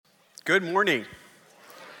Good morning.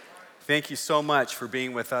 Thank you so much for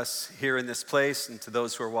being with us here in this place, and to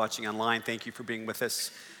those who are watching online, thank you for being with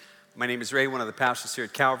us. My name is Ray, one of the pastors here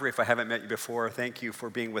at Calvary. If I haven't met you before, thank you for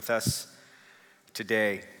being with us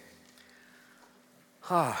today.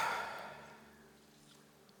 Isn't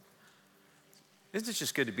it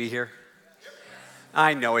just good to be here?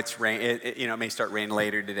 I know it's rain. It may start raining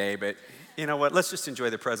later today, but you know what? Let's just enjoy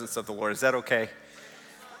the presence of the Lord. Is that okay?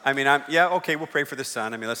 I mean, okay, we'll pray for the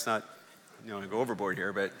sun. I mean, let's not, go overboard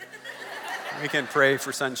here, but we can pray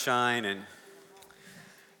for sunshine, and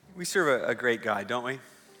we serve a great God, don't we?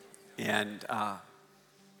 And,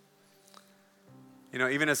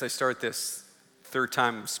 even as I start this third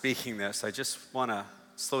time speaking this, I just want to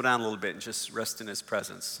slow down a little bit and just rest in His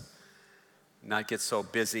presence. Not get so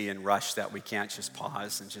busy and rushed that we can't just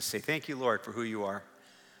pause and just say, thank you, Lord, for who you are.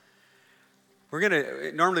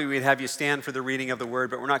 Normally we'd have you stand for the reading of the word,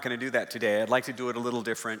 but we're not going to do that today. I'd like to do it a little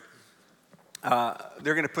different.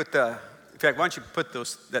 They're going to put in fact, why don't you put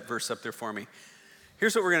that verse up there for me?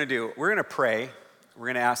 Here's what we're going to do. We're going to pray. We're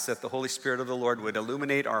going to ask that the Holy Spirit of the Lord would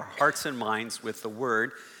illuminate our hearts and minds with the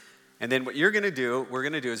word. And then what we're going to do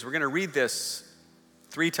is we're going to read this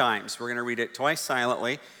 3 times. We're going to read it twice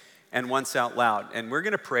silently and once out loud. And we're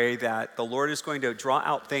going to pray that the Lord is going to draw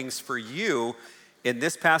out things for you in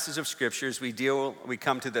this passage of scriptures. We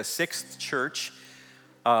come to the 6th church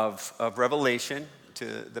of Revelation, to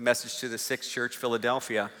the message to the 6th church,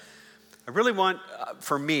 Philadelphia. I really want,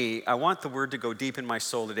 I want the word to go deep in my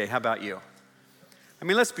soul today. How about you? I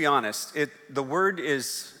mean, let's be honest. The word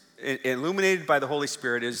is illuminated by the Holy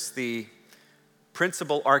Spirit, is the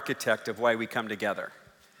principal architect of why we come together.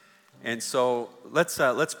 And so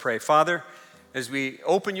let's pray. Father, as we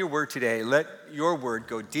open your word today, let your word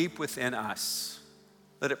go deep within us.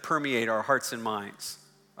 Let it permeate our hearts and minds,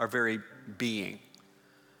 our very being.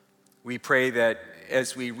 We pray that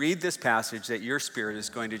as we read this passage, that your Spirit is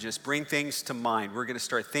going to just bring things to mind. We're going to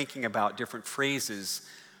start thinking about different phrases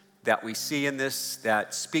that we see in this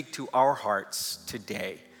that speak to our hearts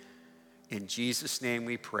today. In Jesus' name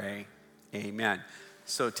we pray, amen.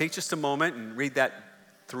 So take just a moment and read that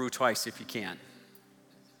through twice if you can.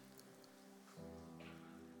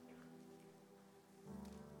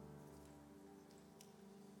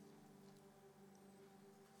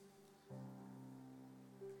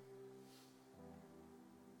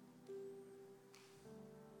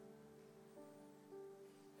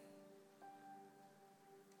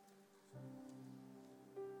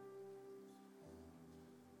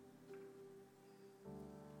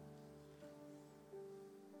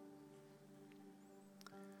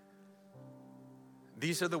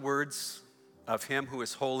 These are the words of him who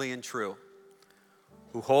is holy and true,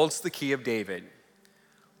 who holds the key of David.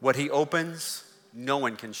 What he opens, no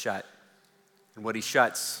one can shut, and what he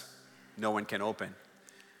shuts, no one can open.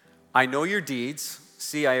 I know your deeds.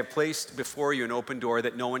 See, I have placed before you an open door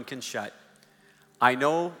that no one can shut. I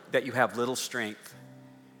know that you have little strength.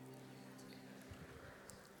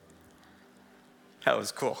 That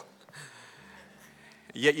was cool.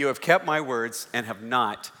 Yet you have kept my words and have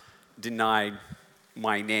not denied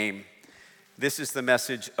my name. This is the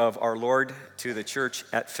message of our Lord to the church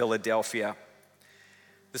at Philadelphia.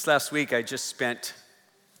 This last week I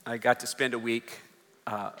got to spend a week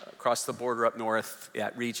across the border up north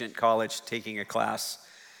at Regent College taking a class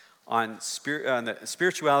on the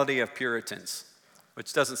spirituality of Puritans,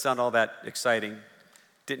 which doesn't sound all that exciting.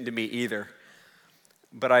 Didn't to me either.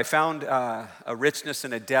 But I found a richness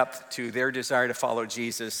and a depth to their desire to follow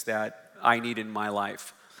Jesus that I need in my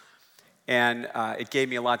life. And it gave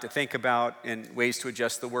me a lot to think about and ways to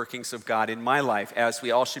adjust the workings of God in my life, as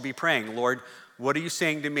we all should be praying. Lord, what are you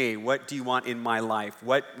saying to me? What do you want in my life?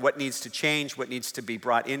 What needs to change? What needs to be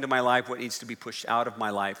brought into my life? What needs to be pushed out of my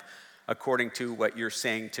life according to what you're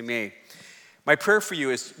saying to me? My prayer for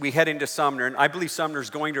you is we head into Sumner, and I believe Sumner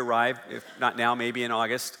is going to arrive, if not now, maybe in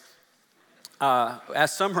August.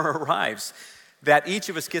 As summer arrives, that each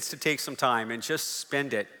of us gets to take some time and just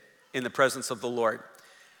spend it in the presence of the Lord.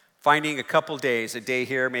 Finding a couple days, a day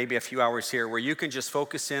here, maybe a few hours here, where you can just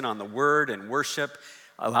focus in on the word and worship,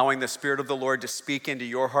 allowing the Spirit of the Lord to speak into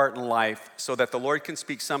your heart and life so that the Lord can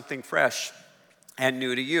speak something fresh and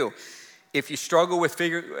new to you. If you struggle with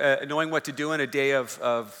knowing what to do in a day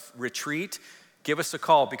of retreat, give us a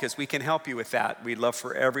call because we can help you with that. We'd love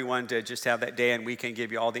for everyone to just have that day and we can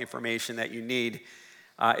give you all the information that you need.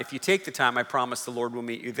 If you take the time, I promise the Lord will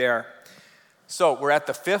meet you there. So we're at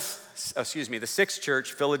the 6th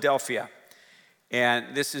church, Philadelphia.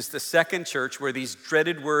 And this is the 2nd church where these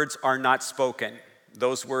dreaded words are not spoken.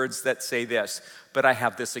 Those words that say this, but I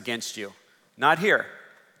have this against you. Not here,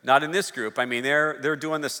 not in this group. I mean, they're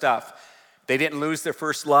doing the stuff They didn't lose their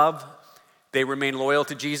first love. They remained loyal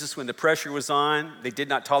to Jesus when the pressure was on. They did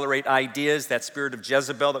not tolerate ideas, that spirit of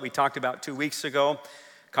Jezebel that we talked about 2 weeks ago,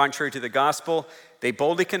 contrary to the gospel. They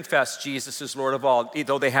boldly confessed Jesus is Lord of all.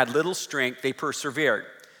 Though they had little strength, they persevered.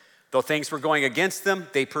 Though things were going against them,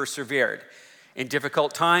 they persevered. In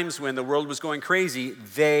difficult times when the world was going crazy,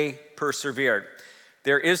 they persevered.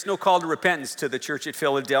 There is no call to repentance to the church at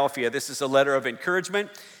Philadelphia. This is a letter of encouragement.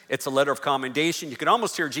 It's a letter of commendation. You can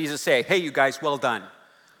almost hear Jesus say, hey, you guys, well done.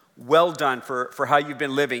 Well done for how you've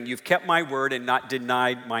been living. You've kept my word and not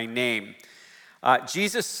denied my name.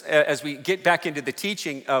 Jesus, as we get back into the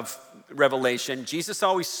teaching of Revelation, Jesus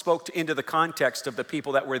always spoke into the context of the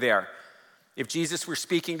people that were there. If Jesus were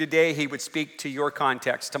speaking today, he would speak to your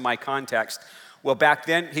context, to my context. Well, back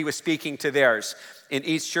then, he was speaking to theirs. In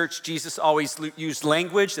each church, Jesus always used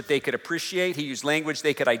language that they could appreciate. He used language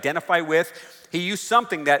they could identify with. He used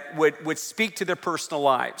something that would speak to their personal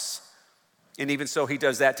lives. And even so, he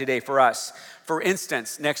does that today for us. For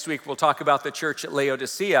instance, next week, we'll talk about the church at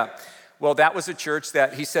Laodicea. Well, that was a church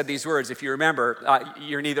that he said these words. If you remember,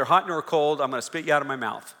 you're neither hot nor cold. I'm going to spit you out of my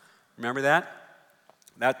mouth. Remember that?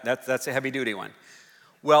 That's a heavy-duty one.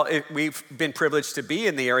 Well, we've been privileged to be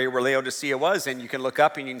in the area where Laodicea was, and you can look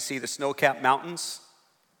up and you can see the snow-capped mountains.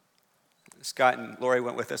 Scott and Lori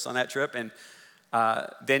went with us on that trip, and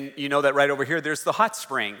then you know that right over here, there's the hot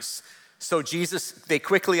springs. So they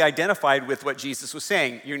quickly identified with what Jesus was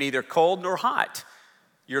saying. You're neither cold nor hot.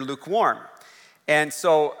 You're lukewarm. And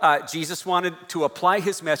so Jesus wanted to apply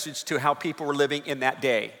his message to how people were living in that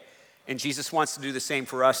day. And Jesus wants to do the same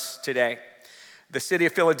for us today. The city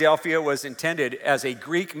of Philadelphia was intended as a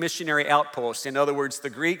Greek missionary outpost. In other words, the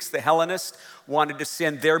Greeks, the Hellenists, wanted to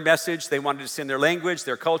send their message, they wanted to send their language,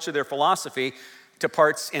 their culture, their philosophy to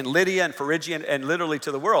parts in Lydia and Phrygia and literally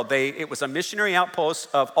to the world. It was a missionary outpost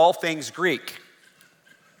of all things Greek.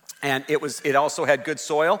 And it also had good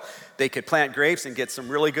soil. They could plant grapes and get some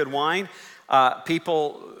really good wine.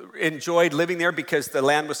 People enjoyed living there because the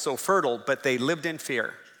land was so fertile, but they lived in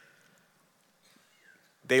fear.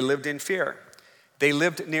 They lived in fear. They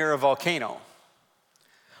lived near a volcano.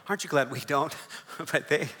 Aren't you glad we don't? But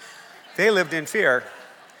they lived in fear.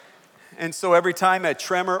 And so every time a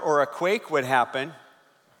tremor or a quake would happen,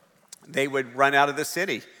 they would run out of the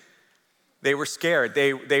city. They were scared.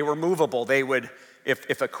 They were movable. They would,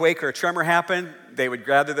 if a quake or a tremor happened, they would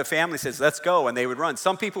gather the family, says, let's go, and they would run.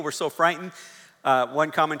 Some people were so frightened.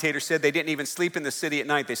 One commentator said they didn't even sleep in the city at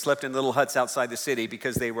night. They slept in little huts outside the city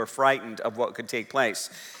because they were frightened of what could take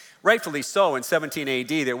place. Rightfully so, in 17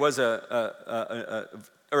 AD, there was a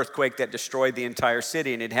earthquake that destroyed the entire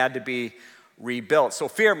city, and it had to be rebuilt. So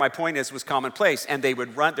fear, my point is, was commonplace, and they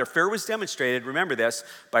would run. Their fear was demonstrated, remember this,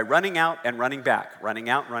 by running out and running back, running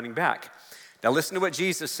out and running back. Now listen to what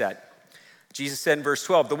Jesus said. Jesus said in verse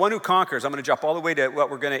 12, the one who conquers, I'm going to jump all the way to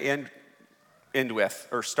what we're going to end with,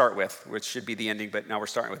 or start with, which should be the ending, but now we're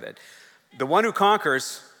starting with it. The one who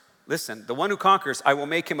conquers, listen, the one who conquers, I will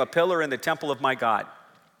make him a pillar in the temple of my God.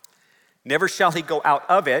 Never shall he go out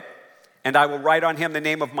of it, and I will write on him the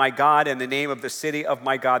name of my God and the name of the city of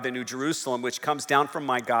my God, the New Jerusalem, which comes down from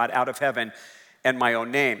my God out of heaven, and my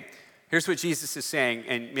own name. Here's what Jesus is saying,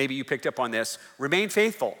 and maybe you picked up on this. Remain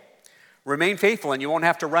faithful. Remain faithful, and you won't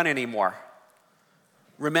have to run anymore.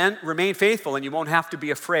 Remain faithful, and you won't have to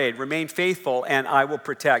be afraid. Remain faithful, and I will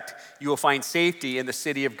protect. You will find safety in the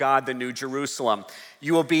city of God, the New Jerusalem.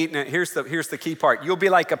 You will be, now here's the key part. You'll be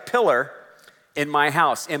like a pillar in my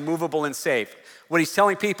house, immovable and safe. What he's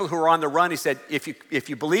telling people who are on the run, he said, if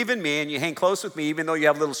you believe in me and you hang close with me, even though you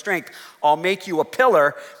have little strength, I'll make you a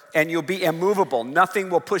pillar and you'll be immovable. Nothing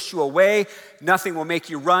will push you away. Nothing will make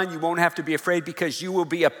you run. You won't have to be afraid because you will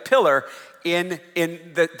be a pillar in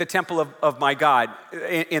the temple of my God,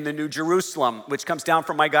 in the New Jerusalem, which comes down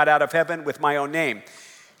from my God out of heaven with my own name.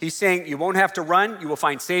 He's saying you won't have to run. You will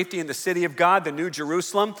find safety in the city of God, the New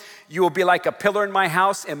Jerusalem. You will be like a pillar in my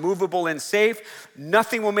house, immovable and safe.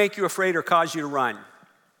 Nothing will make you afraid or cause you to run.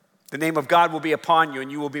 The name of God will be upon you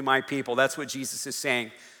and you will be my people. That's what Jesus is saying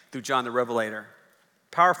through John the Revelator.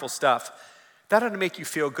 Powerful stuff. That ought to make you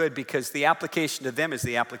feel good because the application to them is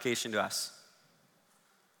the application to us.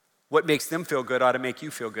 What makes them feel good ought to make you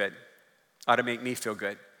feel good, ought to make me feel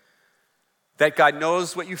good. That God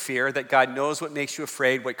knows what you fear, that God knows what makes you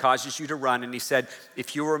afraid, what causes you to run. And he said,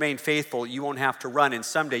 if you remain faithful, you won't have to run. And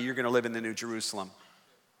someday you're going to live in the New Jerusalem.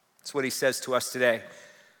 That's what he says to us today.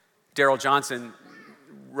 Darrell Johnson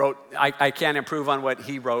wrote, I can't improve on what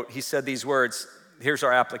he wrote. He said these words. Here's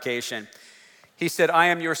our application. He said, I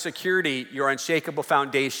am your security, your unshakable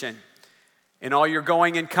foundation. In all your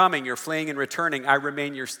going and coming, your fleeing and returning, I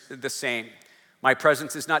remain the same. My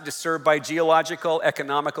presence is not disturbed by geological,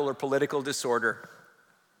 economical, or political disorder.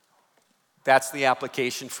 That's the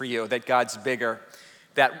application for you, that God's bigger.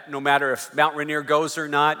 That no matter if Mount Rainier goes or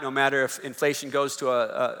not, no matter if inflation goes to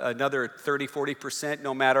another 30, 40%,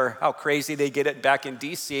 no matter how crazy they get it back in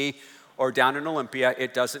D.C. or down in Olympia,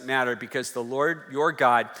 it doesn't matter, because the Lord, your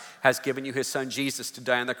God, has given you his son Jesus to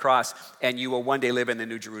die on the cross, and you will one day live in the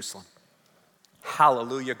New Jerusalem.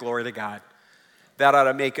 Hallelujah, glory to God. That ought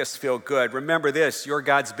to make us feel good. Remember this, your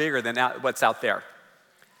God's bigger than what's out there.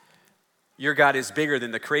 Your God is bigger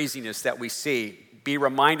than the craziness that we see. Be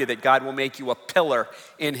reminded that God will make you a pillar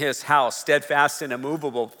in his house, steadfast and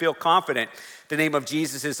immovable. Feel confident the name of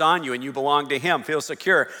Jesus is on you and you belong to him. Feel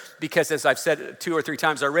secure, because as I've said 2 or 3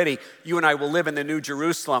 times already, you and I will live in the New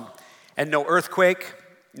Jerusalem. And no earthquake,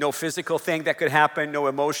 no physical thing that could happen, no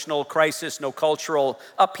emotional crisis, no cultural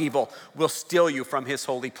upheaval will steal you from his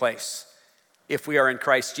holy place if we are in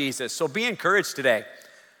Christ Jesus. So be encouraged today.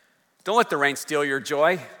 Don't let the rain steal your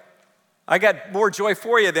joy. I got more joy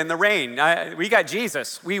for you than the rain. We got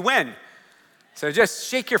Jesus. We win. So just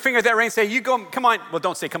shake your finger at that rain and say, you go, come on. Well,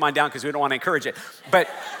 don't say come on down, because we don't want to encourage it. But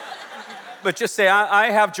just say,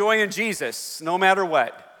 I have joy in Jesus no matter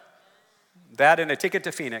what. That and a ticket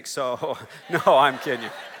to Phoenix. So no, I'm kidding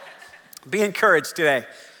you. Be encouraged today.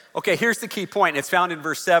 Okay, here's the key point. It's found in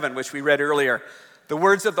verse 7, which we read earlier. The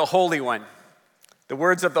words of the Holy One. The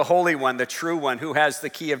words of the Holy One, the true one, who has the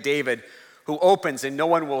key of David, who opens and no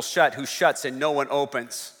one will shut, who shuts and no one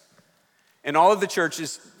opens. In all of the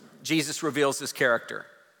churches, Jesus reveals his character.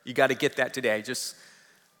 You got to get that today. Just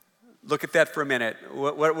look at that for a minute.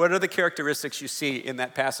 What are the characteristics you see in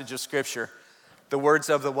that passage of Scripture? The words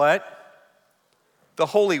of the what? The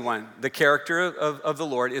Holy One. The character of the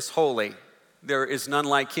Lord is holy. There is none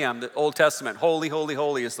like him. The Old Testament, holy, holy,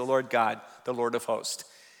 holy is the Lord God, the Lord of hosts.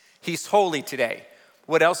 He's holy today.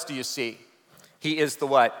 What else do you see? He is the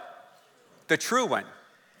what? The true one.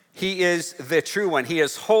 He is the true one. He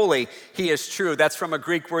is holy. He is true. That's from a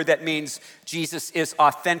Greek word that means Jesus is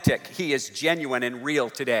authentic. He is genuine and real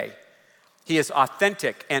today. He is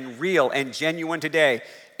authentic and real and genuine today.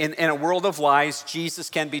 In a world of lies, Jesus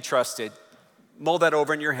can be trusted. Mull that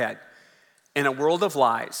over in your head. In a world of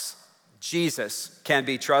lies, Jesus can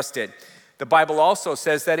be trusted. The Bible also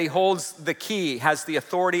says that he holds the key, has the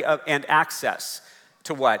authority and access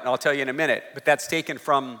to what? And I'll tell you in a minute, but that's taken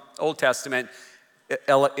from Old Testament.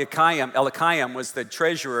 Eliakim was the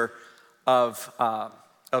treasurer of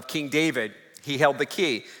King David. He held the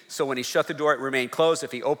key. So when he shut the door, it remained closed.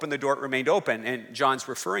 If he opened the door, it remained open. And John's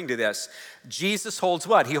referring to this. Jesus holds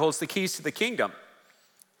what? He holds the keys to the kingdom.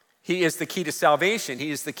 He is the key to salvation. He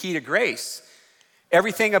is the key to grace.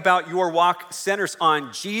 Everything about your walk centers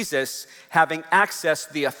on Jesus having access,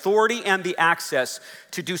 the authority and the access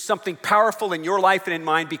to do something powerful in your life and in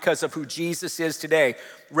mine because of who Jesus is today.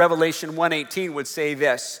 Revelation 1:18 would say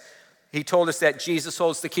this. He told us that Jesus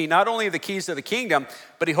holds the key, not only the keys of the kingdom,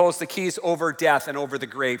 but he holds the keys over death and over the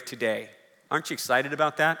grave today. Aren't you excited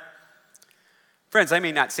about that? Friends, I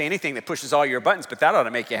may not say anything that pushes all your buttons, but that ought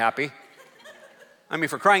to make you happy. I mean,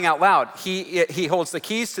 for crying out loud, he holds the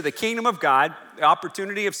keys to the kingdom of God, the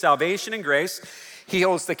opportunity of salvation and grace. He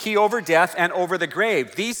holds the key over death and over the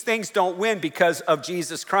grave. These things don't win because of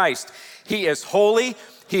Jesus Christ. He is holy,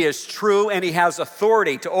 he is true, and he has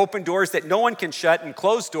authority to open doors that no one can shut and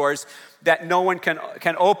close doors that no one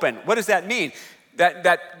can open. What does that mean?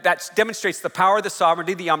 That demonstrates the power, the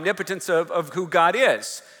sovereignty, the omnipotence of who God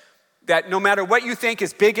is. That no matter what you think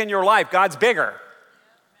is big in your life, God's bigger.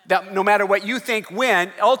 That no matter what you think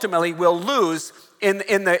win, ultimately will lose in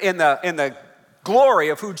the glory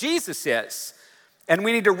of who Jesus is. And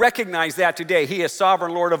we need to recognize that today. He is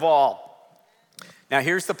sovereign Lord of all. Now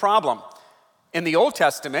here's the problem. In the Old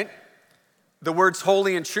Testament, the words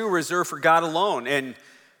holy and true reserved for God alone. And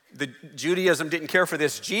Judaism didn't care for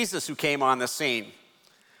this Jesus who came on the scene.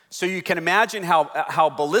 So you can imagine how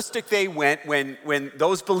ballistic they went when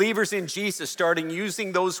those believers in Jesus started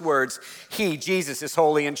using those words, Jesus, is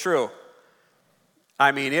holy and true.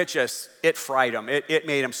 I mean, it fried them. It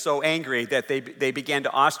made them so angry that they began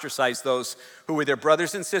to ostracize those who were their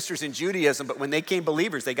brothers and sisters in Judaism, but when they became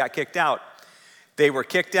believers, they got kicked out. They were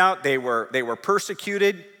kicked out, they were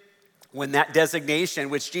persecuted. When that designation,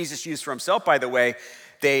 which Jesus used for himself, by the way,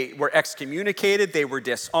 they were excommunicated, they were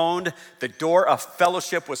disowned, the door of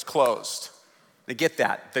fellowship was closed. Now get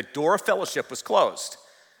that, the door of fellowship was closed.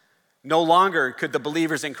 No longer could the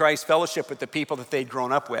believers in Christ fellowship with the people that they'd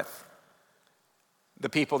grown up with, the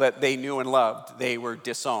people that they knew and loved. They were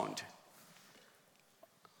disowned.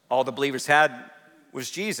 All the believers had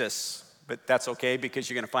was Jesus, but that's okay because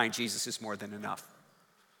you're going to find Jesus is more than enough.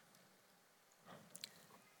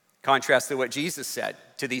 Contrast to what Jesus said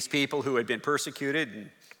to these people who had been persecuted and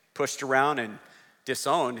pushed around and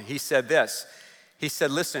disowned. He said this. He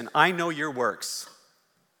said, listen, I know your works.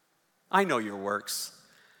 I know your works.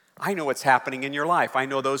 I know what's happening in your life. I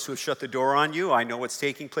know those who have shut the door on you. I know what's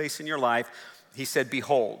taking place in your life. He said,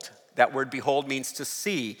 behold. That word behold means to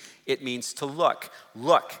see. It means to look.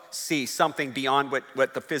 Look, see something beyond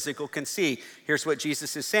what the physical can see. Here's what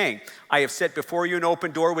Jesus is saying. I have set before you an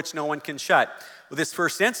open door which no one can shut. Well, this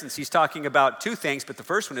first instance, he's talking about two things, but the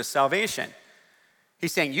first one is salvation.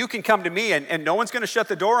 He's saying you can come to me and no one's going to shut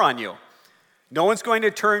the door on you. No one's going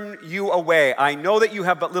to turn you away. I know that you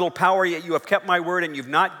have but little power, yet you have kept my word and you've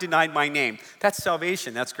not denied my name. That's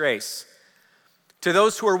salvation. That's grace. To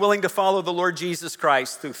those who are willing to follow the Lord Jesus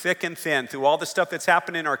Christ through thick and thin, through all the stuff that's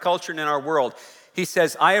happened in our culture and in our world, he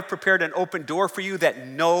says, I have prepared an open door for you that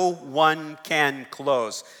no one can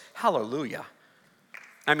close. Hallelujah.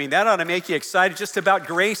 I mean, that ought to make you excited just about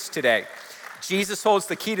grace today. Jesus holds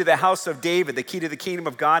the key to the house of David, the key to the kingdom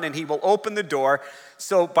of God, and he will open the door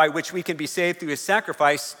so by which we can be saved through his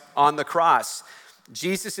sacrifice on the cross.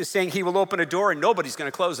 Jesus is saying he will open a door and nobody's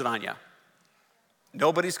going to close it on you.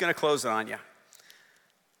 Nobody's going to close it on you.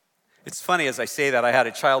 It's funny as I say that, I had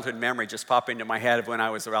a childhood memory just pop into my head of when I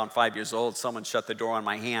was around 5 years old. Someone shut the door on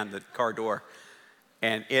my hand, the car door,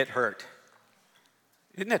 and it hurt.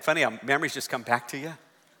 Isn't that funny how memories just come back to you?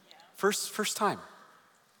 First time.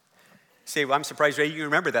 Say, well, I'm surprised, Ray, you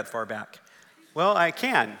remember that far back. Well, I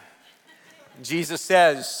can. Jesus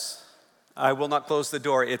says, I will not close the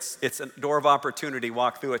door. It's a door of opportunity.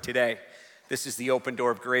 Walk through it today. This is the open door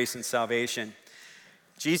of grace and salvation.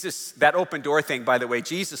 Jesus, that open door thing, by the way,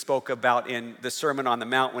 Jesus spoke about in the Sermon on the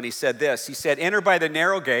Mount when he said this. He said, enter by the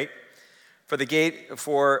narrow gate, for the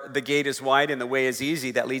gate is wide and the way is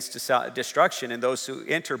easy that leads to destruction, and those who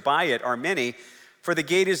enter by it are many. For the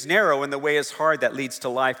gate is narrow and the way is hard that leads to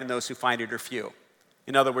life, and those who find it are few.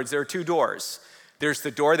 In other words, there are two doors. There's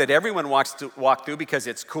the door that everyone wants to walk through because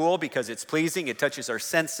it's cool, because it's pleasing, it touches our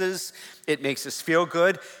senses, it makes us feel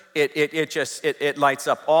good, it lights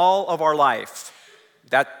up all of our life.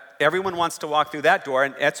 That everyone wants to walk through that door,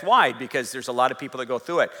 and it's wide because there's a lot of people that go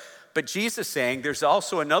through it. But Jesus is saying there's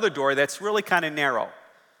also another door that's really kind of narrow.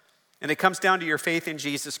 And it comes down to your faith in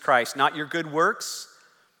Jesus Christ, not your good works,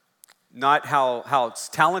 not how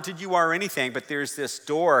talented you are or anything, but there's this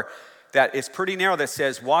door that is pretty narrow that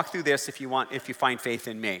says, walk through this if you find faith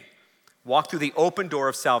in me. Walk through the open door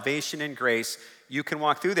of salvation and grace. You can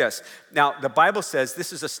walk through this. Now, the Bible says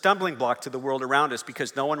this is a stumbling block to the world around us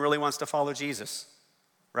because no one really wants to follow Jesus,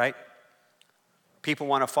 right? People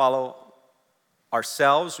want to follow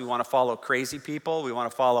ourselves. We want to follow crazy people. We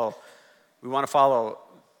want to follow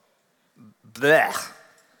bleh.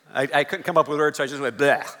 I couldn't come up with words, so I just went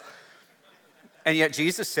bleh. And yet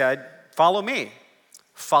Jesus said, follow me.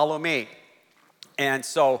 Follow me. And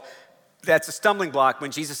so that's a stumbling block. When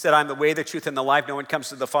Jesus said, I'm the way, the truth, and the life, no one comes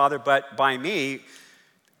to the Father but by me, it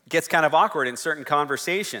gets kind of awkward in certain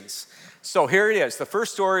conversations. So here it is. The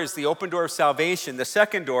first door is the open door of salvation. The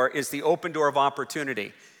second door is the open door of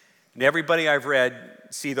opportunity. And everybody I've read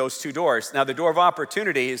see those two doors. Now, the door of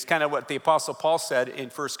opportunity is kind of what the Apostle Paul said in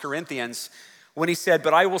 1 Corinthians when he said,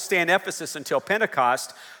 but I will stay in Ephesus until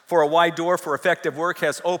Pentecost, for a wide door for effective work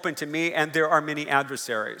has opened to me, and there are many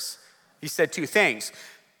adversaries. He said two things.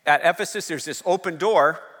 At Ephesus, there's this open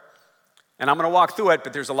door, and I'm going to walk through it,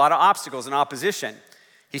 but there's a lot of obstacles and opposition.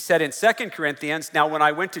 He said in 2 Corinthians, now when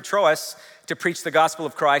I went to Troas to preach the gospel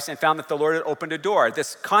of Christ and found that the Lord had opened a door,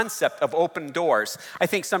 this concept of open doors. I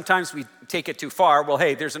think sometimes we take it too far. Well,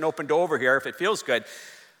 hey, there's an open door over here if it feels good.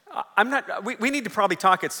 We need to probably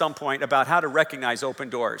talk at some point about how to recognize open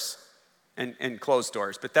doors and closed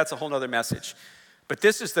doors, but that's a whole nother message. But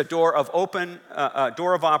this is the door of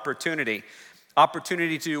door of opportunity.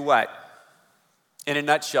 Opportunity to do what? In a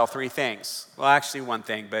nutshell, three things. Well, actually one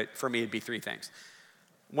thing, but for me it'd be three things.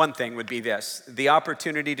 One thing would be this, the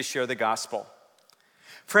opportunity to share the gospel.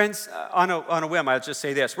 Friends, on a whim, I'll just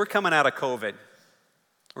say this. We're coming out of COVID.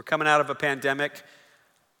 We're coming out of a pandemic.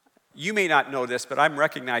 You may not know this, but I'm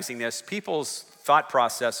recognizing this. People's thought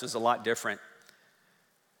process is a lot different.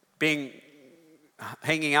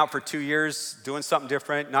 Hanging out for 2 years, doing something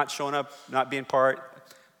different, not showing up, not being part.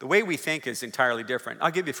 The way we think is entirely different.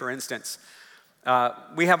 I'll give you, for instance,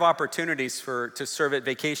 we have opportunities to serve at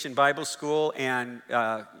Vacation Bible School and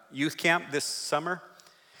youth camp this summer.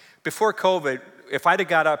 Before COVID, if I'd have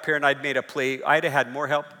got up here and I'd made a plea, I'd have had more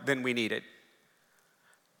help than we needed.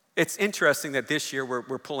 It's interesting that this year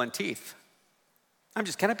we're pulling teeth.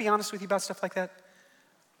 Can I be honest with you about stuff like that?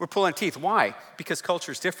 We're pulling teeth. Why? Because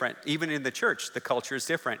culture is different. Even in the church, the culture is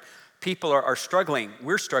different. People are struggling.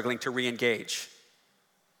 We're struggling to re-engage.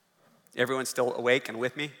 Everyone still awake and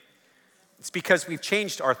with me? It's because we've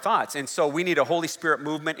changed our thoughts. And so we need a Holy Spirit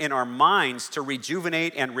movement in our minds to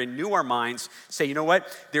rejuvenate and renew our minds. Say, you know what?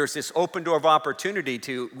 There's this open door of opportunity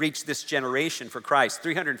to reach this generation for Christ.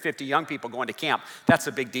 350 young people going to camp. That's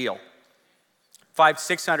a big deal.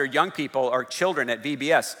 500-600 young people are children at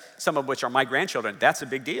VBS, some of which are my grandchildren. That's a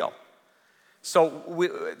big deal. So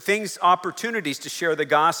opportunities to share the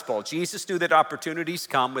gospel. Jesus knew that opportunities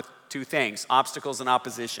come with two things, obstacles and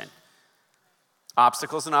opposition.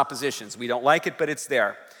 Obstacles and oppositions. We don't like it, but it's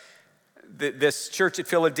there. This church at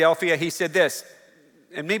Philadelphia, he said this,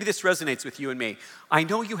 and maybe this resonates with you and me. I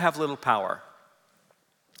know you have little power.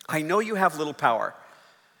 I know you have little power.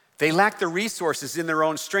 They lacked the resources in their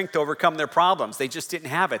own strength to overcome their problems. They just didn't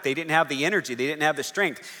have it. They didn't have the energy. They didn't have the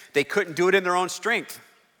strength. They couldn't do it in their own strength.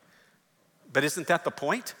 But isn't that the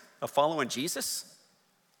point of following Jesus?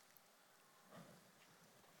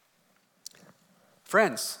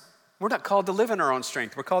 Friends, we're not called to live in our own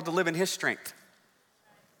strength. We're called to live in his strength.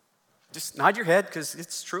 Just nod your head because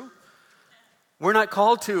it's true. We're not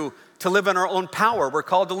called to live in our own power. We're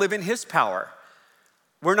called to live in his power.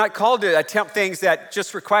 We're not called to attempt things that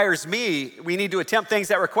just requires me. We need to attempt things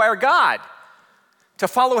that require God. To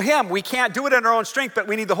follow him, we can't do it in our own strength, but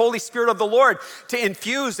we need the Holy Spirit of the Lord to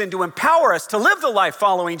infuse and to empower us to live the life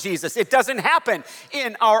following Jesus. It doesn't happen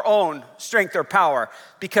in our own strength or power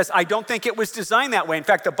because I don't think it was designed that way. In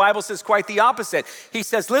fact, the Bible says quite the opposite. He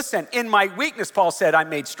says, listen, in my weakness, Paul said, I'm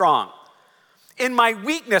made strong. In my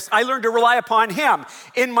weakness, I learned to rely upon him.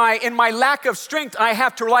 In my lack of strength, I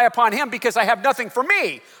have to rely upon him because I have nothing for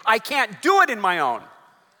me. I can't do it in my own.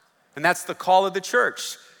 And that's the call of the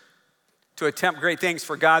church, to attempt great things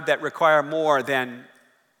for God that require more than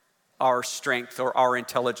our strength or our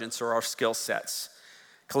intelligence or our skill sets.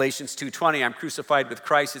 Galatians 2:20, I'm crucified with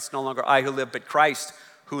Christ. It's no longer I who live, but Christ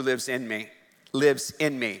who lives in me.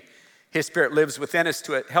 His Spirit lives within us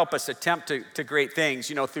to help us attempt to great things.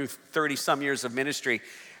 You know, through 30 some years of ministry,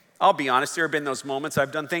 I'll be honest, there have been those moments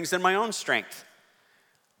I've done things in my own strength.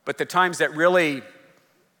 But the times that were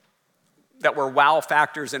wow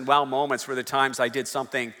factors and wow moments were the times I did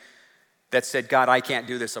something that said, God, I can't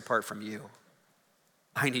do this apart from you.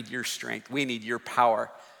 I need your strength. We need your power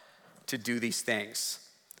to do these things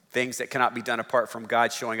that cannot be done apart from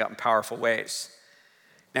God showing up in powerful ways.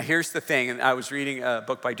 Now, here's the thing, and I was reading a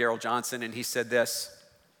book by Darrell Johnson, and he said this.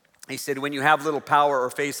 He said, when you have little power or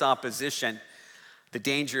face opposition, the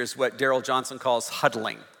danger is what Darrell Johnson calls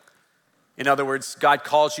huddling. In other words, God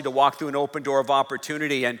calls you to walk through an open door of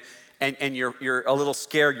opportunity, and you're a little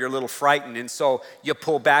scared, you're a little frightened, and so you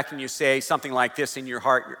pull back and you say something like this in your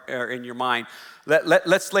heart or in your mind,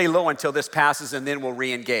 let's lay low until this passes and then we'll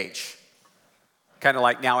re-engage. Kind of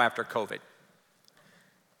like now after COVID.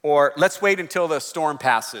 Or let's wait until the storm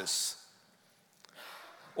passes.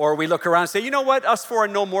 Or we look around and say, you know what, us four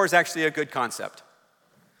and no more is actually a good concept.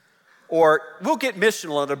 Or we'll get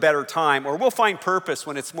missional at a better time, or we'll find purpose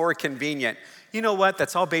when it's more convenient. You know what,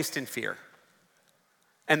 that's all based in fear.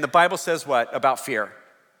 And the Bible says what about fear?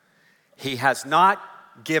 He has not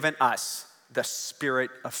given us the spirit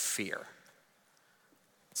of fear.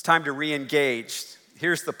 It's time to re-engage.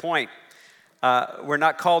 Here's the point. We're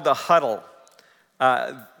not called to huddle.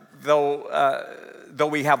 Though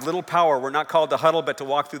we have little power, we're not called to huddle, but to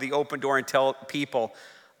walk through the open door and tell people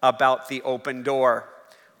about the open door.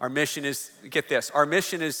 Our mission is, get this, our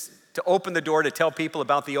mission is to open the door to tell people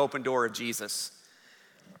about the open door of Jesus.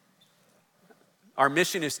 Our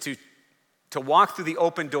mission is to walk through the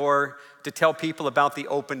open door to tell people about the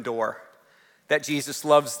open door. That Jesus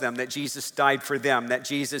loves them, that Jesus died for them, that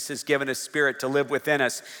Jesus has given us spirit to live within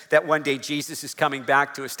us, that one day Jesus is coming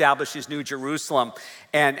back to establish his new Jerusalem,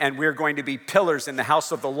 and we're going to be pillars in the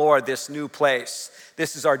house of the Lord, this new place.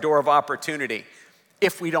 This is our door of opportunity.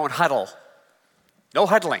 If we don't huddle, no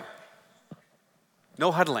huddling.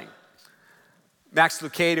 No huddling. Max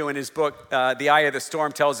Lucado in his book, The Eye of the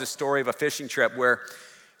Storm, tells the story of a fishing trip where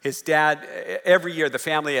his dad, every year the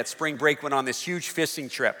family at spring break went on this huge fishing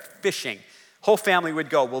trip, fishing. Whole family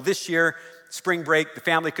would go. Well, this year, spring break, the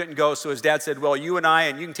family couldn't go, so his dad said, well, you and I,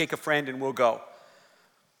 and you can take a friend and we'll go.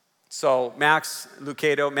 So Max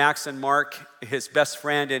Lucado, Max and Mark, his best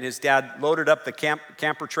friend, and his dad loaded up the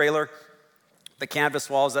camper trailer, the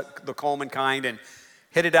canvas walls, the Coleman kind, and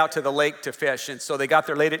headed out to the lake to fish. And so they got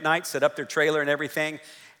there late at night, set up their trailer and everything,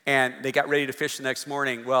 and they got ready to fish the next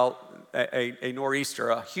morning. Well, a nor'easter,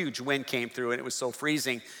 a huge wind came through, and it was so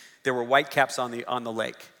freezing, there were whitecaps on the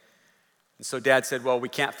lake. And so Dad said, well, we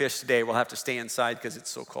can't fish today. We'll have to stay inside because it's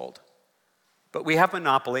so cold. But we have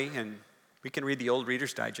Monopoly, and we can read the old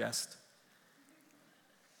Reader's Digest.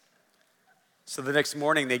 So the next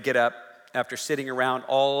morning they get up after sitting around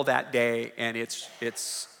all that day, and it's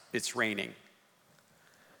raining.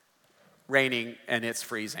 Raining, and it's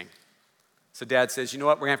freezing. So Dad says, you know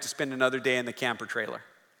what, we're gonna have to spend another day in the camper trailer.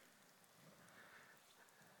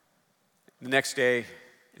 The next day,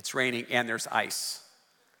 it's raining and there's ice.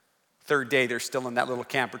 Third day, they're still in that little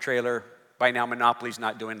camper trailer. By now, Monopoly's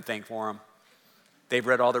not doing anything for them. They've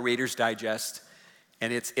read all the Reader's Digest,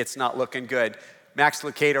 and it's not looking good. Max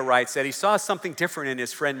Lucado writes that he saw something different in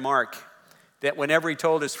his friend Mark, that whenever he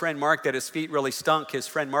told his friend Mark that his feet really stunk, his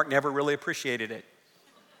friend Mark never really appreciated it.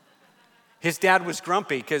 His dad was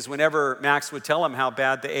grumpy because whenever Max would tell him how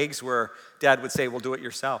bad the eggs were, Dad would say, well, do it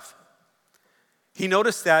yourself. He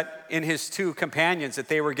noticed that in his two companions that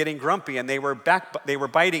they were getting grumpy and they were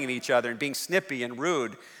biting at each other and being snippy and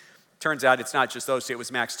rude. Turns out it's not just those two, it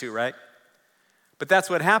was Max too, right? But that's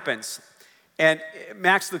what happens. And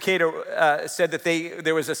Max Lucado said that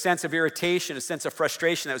there was a sense of irritation, a sense of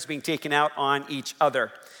frustration that was being taken out on each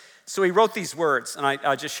other. So he wrote these words, and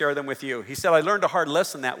I'll just share them with you. He said, I learned a hard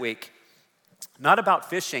lesson that week, not about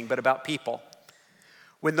fishing, but about people.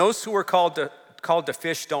 When those who are called to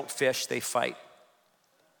fish don't fish, they fight.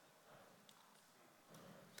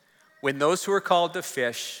 When those who are called to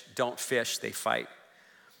fish don't fish, they fight.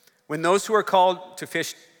 When those who are called to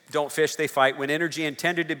fish don't fish, they fight. When energy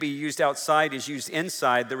intended to be used outside is used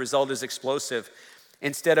inside, the result is explosive.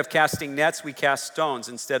 Instead of casting nets, we cast stones.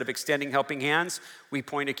 Instead of extending helping hands, we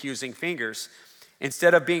point accusing fingers.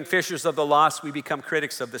 Instead of being fishers of the lost, we become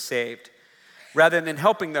critics of the saved. Rather than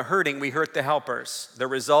helping the hurting, we hurt the helpers. The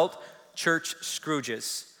result, church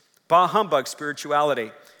Scrooges. Bah humbug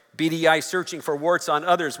spirituality. Beady eyes searching for warts on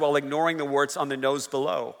others while ignoring the warts on the nose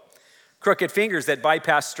below. Crooked fingers that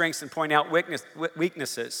bypass strengths and point out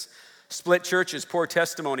weaknesses. Split churches, poor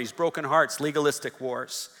testimonies, broken hearts, legalistic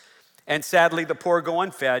wars. And sadly, the poor go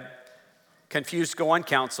unfed, confused go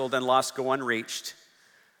uncounseled, and lost go unreached.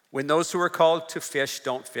 When those who are called to fish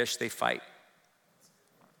don't fish, they fight.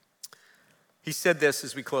 He said this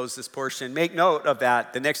as we close this portion. Make note of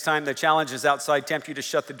that. The next time the challenges outside tempt you to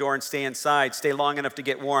shut the door and stay inside, stay long enough to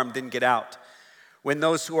get warm, then get out. When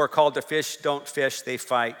those who are called to fish don't fish, they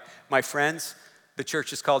fight. My friends, the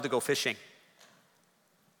church is called to go fishing.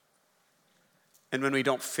 And when we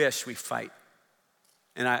don't fish, we fight.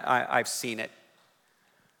 And I've seen it.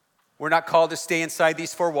 We're not called to stay inside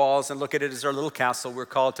these four walls and look at it as our little castle. We're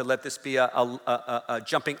called to let this be a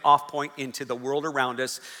jumping off point into the world around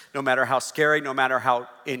us. No matter how scary, no matter how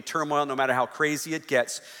in turmoil, no matter how crazy it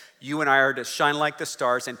gets, you and I are to shine like the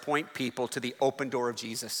stars and point people to the open door of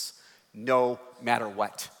Jesus, no matter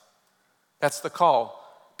what. That's the call.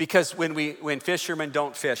 Because when fishermen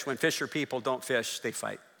don't fish, when fisher people don't fish, they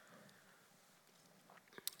fight.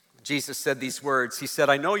 Jesus said these words. He said,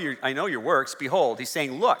 I know your works. Behold. He's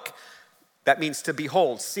saying, look. That means to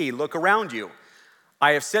behold, see, look around you.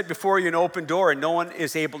 I have set before you an open door, and no one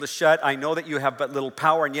is able to shut. I know that you have but little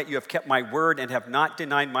power, and yet you have kept my word and have not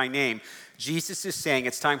denied my name. Jesus is saying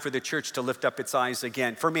it's time for the church to lift up its eyes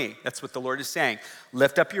again. For me, that's what the Lord is saying.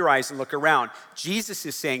 Lift up your eyes and look around. Jesus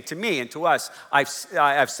is saying to me and to us, I've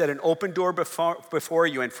set an open door before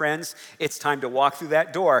you. And friends, it's time to walk through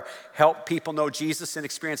that door, help people know Jesus and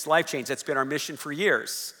experience life change. That's been our mission for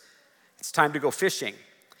years. It's time to go fishing.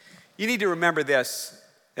 You need to remember this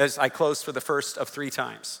as I close for the first of 3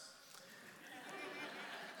 times.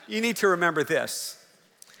 You need to remember this.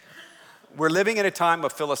 We're living in a time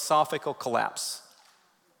of philosophical collapse.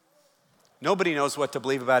 Nobody knows what to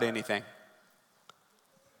believe about anything.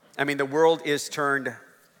 I mean, the world is turned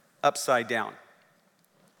upside down.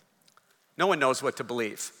 No one knows what to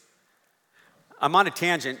believe. I'm on a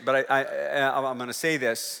tangent, but I'm going to say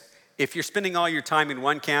this. If you're spending all your time in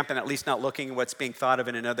one camp and at least not looking at what's being thought of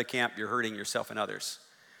in another camp, you're hurting yourself and others.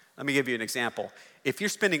 Let me give you an example. If you're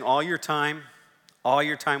spending all your time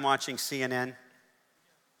watching CNN,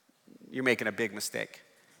 you're making a big mistake.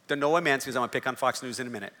 Don't know what man's because I'm going to pick on Fox News in a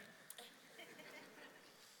minute.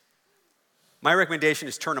 My recommendation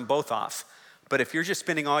is turn them both off. But if you're just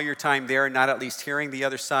spending all your time there and not at least hearing the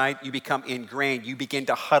other side, you become ingrained. You begin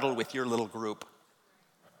to huddle with your little group,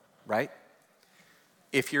 right?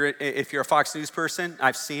 If you're a Fox News person,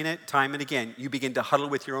 I've seen it time and again. You begin to huddle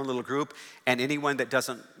with your own little group, and anyone that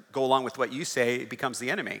doesn't go along with what you say becomes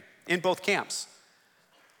the enemy in both camps.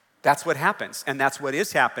 That's what happens, and that's what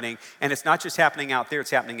is happening. And it's not just happening out there,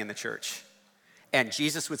 it's happening in the church. And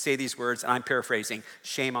Jesus would say these words, and I'm paraphrasing,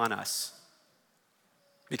 shame on us.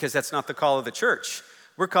 Because that's not the call of the church.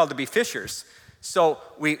 We're called to be fishers. So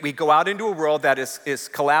we go out into a world that is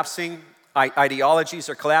collapsing. Ideologies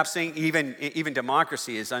are collapsing. Even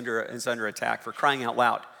democracy is under attack, for crying out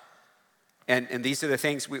loud. And these are the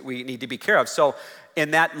things we need to be care of. So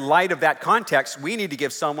in that light of that context, we need to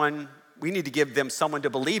give them someone to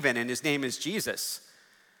believe in, and his name is Jesus.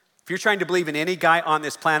 If you're trying to believe in any guy on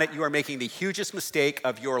this planet, you are making the hugest mistake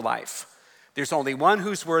of your life. There's only one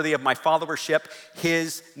who's worthy of my followership.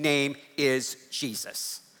 His name is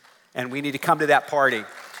Jesus. And we need to come to that party.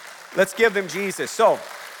 Let's give them Jesus. So,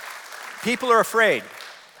 people are afraid.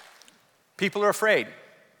 People are afraid.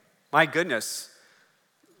 My goodness.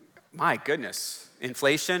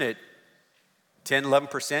 Inflation at 10,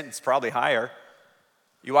 11%, it's probably higher.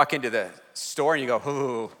 You walk into the store and you go,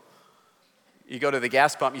 ooh. You go to the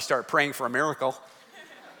gas pump, you start praying for a miracle.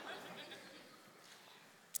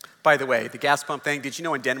 By the way, the gas pump thing, did you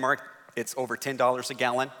know in Denmark it's over $10 a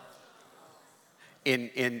gallon?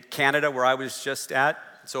 In Canada, where I was just at,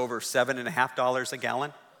 it's over $7.50 a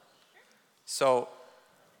gallon. So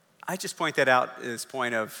I just point that out as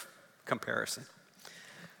point of comparison.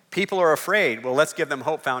 People are afraid. Well, let's give them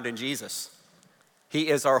hope found in Jesus. He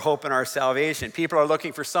is our hope and our salvation. People are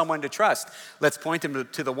looking for someone to trust. Let's point them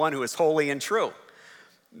to the one who is holy and true.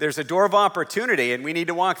 There's a door of opportunity, and we need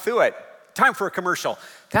to walk through it. Time for a commercial.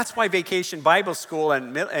 That's why Vacation Bible School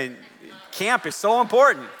and camp is so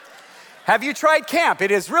important. Have you tried camp?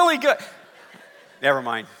 It is really good. Never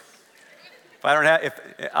mind.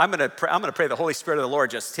 I'm gonna pray the Holy Spirit of the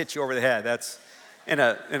Lord just hit you over the head. That's in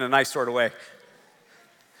a nice sort of way.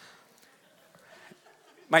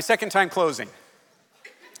 My second time closing.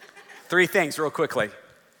 3 things real quickly.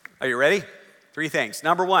 Are you ready? 3 things.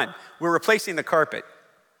 Number 1, we're replacing the carpet.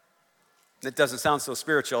 It doesn't sound so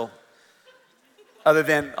spiritual, other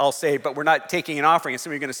than I'll say, but we're not taking an offering, and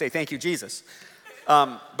some of you are going to say, thank you, Jesus.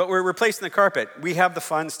 But we're replacing the carpet. We have the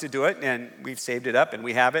funds to do it, and we've saved it up, and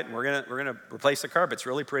we have it, and we're gonna replace the carpet. It's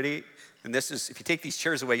really pretty, and this is, if you take these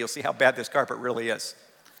chairs away, you'll see how bad this carpet really is.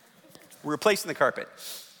 We're replacing the carpet.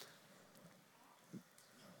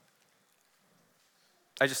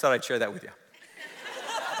 I just thought I'd share that with you.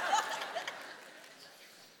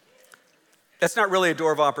 That's not really a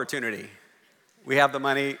door of opportunity. We have the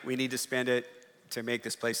money, we need to spend it to make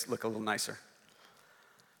this place look a little nicer.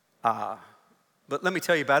 But let me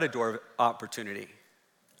tell you about a door of opportunity.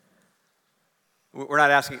 I'm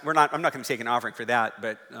not going to take an offering for that,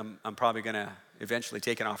 but I'm probably going to eventually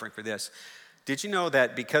take an offering for this. Did you know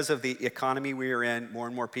that because of the economy we are in, more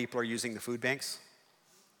and more people are using the food banks?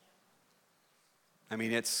 I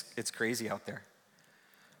mean, it's crazy out there.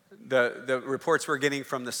 The reports we're getting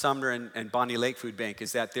from the Sumner and Bonnie Lake Food Bank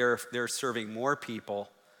is that they're serving more people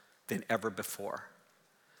than ever before.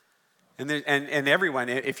 And everyone,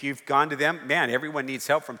 if you've gone to them, man, everyone needs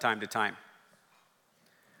help from time to time.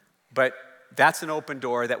 But that's an open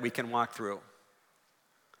door that we can walk through.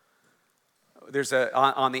 There's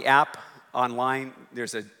on the app online,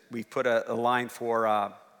 we put a line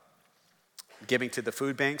for giving to the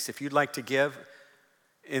food banks. If you'd like to give,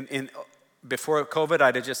 before COVID,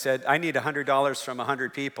 I'd have just said, I need $100 from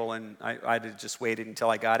 100 people, and I'd have just waited until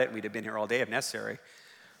I got it, and we'd have been here all day if necessary.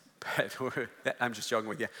 But I'm just joking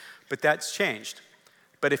with you. But that's changed.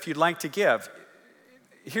 But if you'd like to give,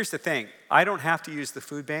 here's the thing. I don't have to use the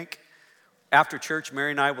food bank. After church,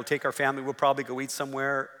 Mary and I will take our family. We'll probably go eat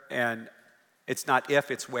somewhere, and it's not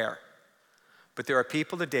if, it's where. But there are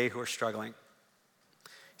people today who are struggling.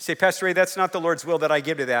 You say, Pastor Ray, that's not the Lord's will that I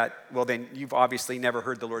give to that. Well, then you've obviously never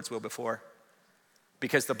heard the Lord's will before.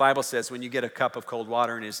 Because the Bible says when you get a cup of cold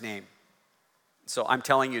water in his name. So I'm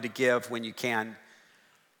telling you to give when you can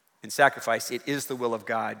and sacrifice. It is the will of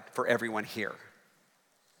God for everyone here.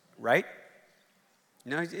 Right?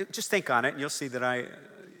 No, just think on it and you'll see that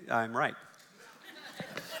I'm right.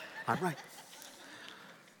 I'm right.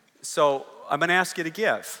 So I'm going to ask you to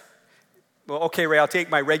give. Well, okay, Ray, I'll take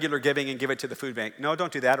my regular giving and give it to the food bank. No,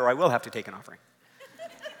 don't do that, or I will have to take an offering.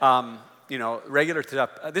 Regular stuff.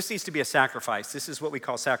 This needs to be a sacrifice. This is what we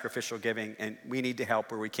call sacrificial giving, and we need to help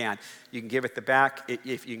where we can. You can give at the back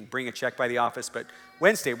if you can bring a check by the office. But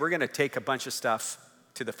Wednesday, we're going to take a bunch of stuff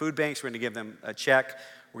to the food banks. We're going to give them a check.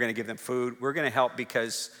 We're going to give them food. We're going to help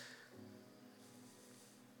because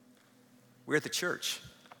we're the church.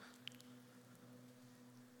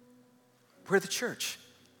 We're the church.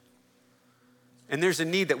 And there's a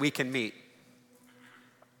need that we can meet.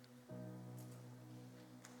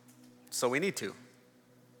 So we need to.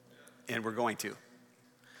 And we're going to.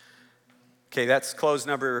 Okay, that's close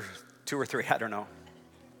number 2 or 3. I don't know.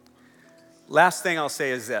 Last thing I'll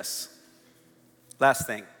say is this. Last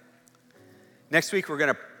thing. Next week we're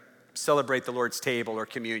going to celebrate the Lord's table or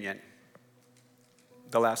communion.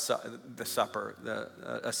 The supper,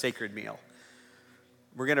 a sacred meal.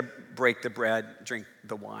 We're going to break the bread, drink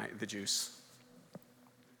the wine, the juice.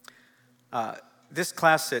 This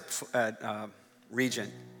class at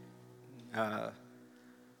Regent, I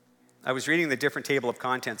was reading the different table of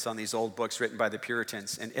contents on these old books written by the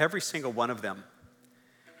Puritans, and every single one of them,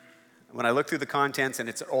 when I looked through the contents, and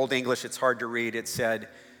it's Old English, it's hard to read, it said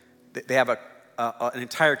that they have an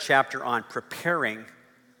entire chapter on preparing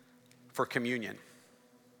for communion.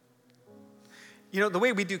 You know, the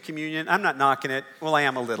way we do communion, I'm not knocking it. Well, I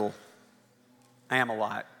am a little. I am a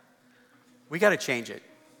lot. We got to change it.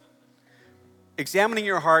 Examining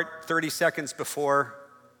your heart 30 seconds before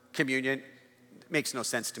communion makes no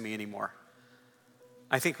sense to me anymore.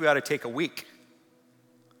 I think we ought to take a week.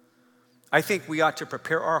 I think we ought to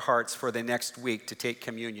prepare our hearts for the next week to take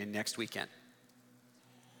communion next weekend.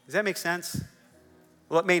 Does that make sense?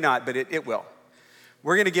 Well, it may not, but it will.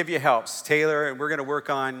 We're going to give you helps, Taylor, and we're going to work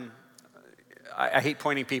on, I hate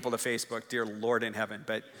pointing people to Facebook, dear Lord in heaven,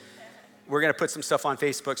 but we're going to put some stuff on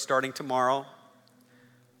Facebook starting tomorrow,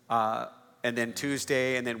 and then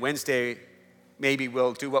Tuesday, and then Wednesday, maybe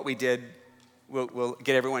we'll do what we did. We'll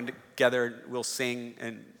get everyone together, we'll sing,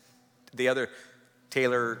 and the other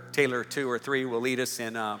Taylor 2 or 3 will lead us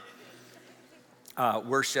in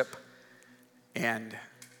worship, and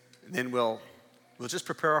then we'll just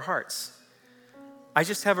prepare our hearts. I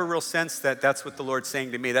just have a real sense that that's what the Lord's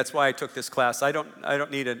saying to me. That's why I took this class. I don't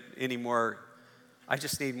need any more. I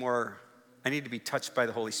just need more. I need to be touched by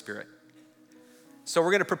the Holy Spirit. So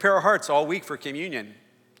we're going to prepare our hearts all week for communion.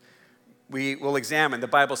 We will examine. The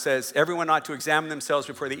Bible says everyone ought to examine themselves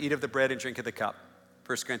before they eat of the bread and drink of the cup.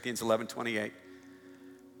 1 Corinthians 11:28.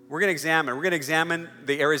 We're going to examine. We're going to examine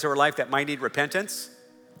the areas of our life that might need repentance.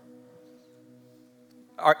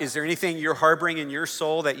 Is there anything you're harboring in your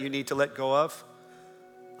soul that you need to let go of?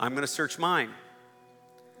 I'm going to search mine.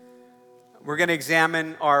 We're going to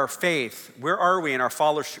examine our faith. Where are we in our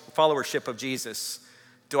followership of Jesus?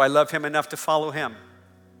 Do I love him enough to follow him?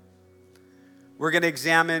 We're going to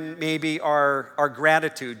examine maybe our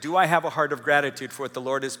gratitude. Do I have a heart of gratitude for what the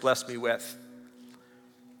Lord has blessed me with?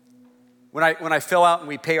 When I fill out and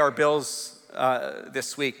we pay our bills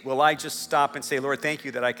this week, will I just stop and say, Lord, thank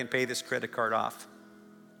you that I can pay this credit card off?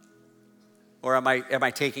 Or am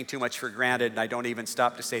I taking too much for granted and I don't even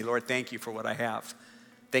stop to say, Lord, thank you for what I have.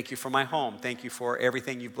 Thank you for my home. Thank you for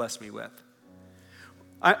everything you've blessed me with.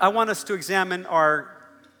 I want us to examine our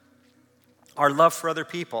love for other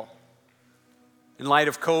people. In light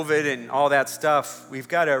of COVID and all that stuff, we've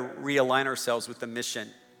got to realign ourselves with the mission.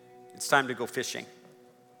 It's time to go fishing.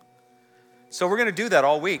 So we're going to do that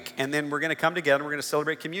all week, and then we're going to come together and we're going to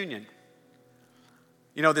celebrate communion.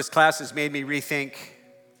 You know, this class has made me rethink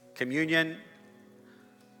communion,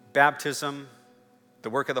 baptism, the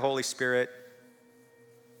work of the Holy Spirit.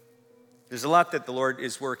 There's a lot that the Lord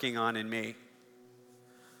is working on in me,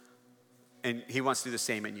 and he wants to do the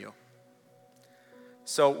same in you.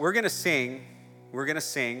 So we're going to sing,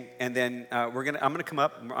 and then I'm going to come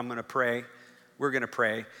up, I'm going to pray. We're going to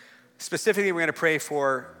pray. Specifically, we're going to pray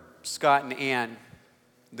for Scott and Ann,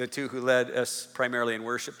 the two who led us primarily in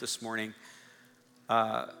worship this morning.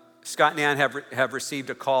 Scott and Ann have received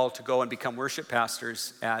a call to go and become worship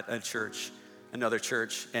pastors at a church, another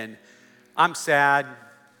church, and I'm sad.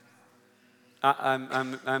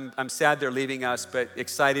 I'm sad they're leaving us, but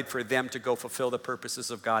excited for them to go fulfill the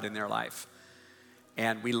purposes of God in their life.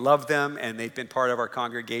 And we love them, and they've been part of our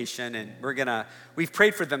congregation, and we've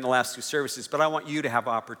prayed for them the last 2 services, but I want you to have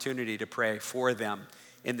opportunity to pray for them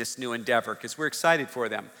in this new endeavor, because we're excited for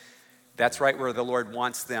them. That's right where the Lord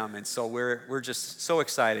wants them, and so we're just so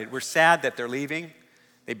excited. We're sad that they're leaving.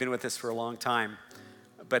 They've been with us for a long time.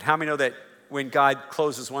 But how many know that when God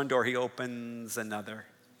closes one door, he opens another,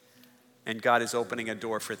 and God is opening a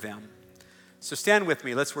door for them. So stand with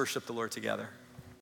me. Let's worship the Lord together.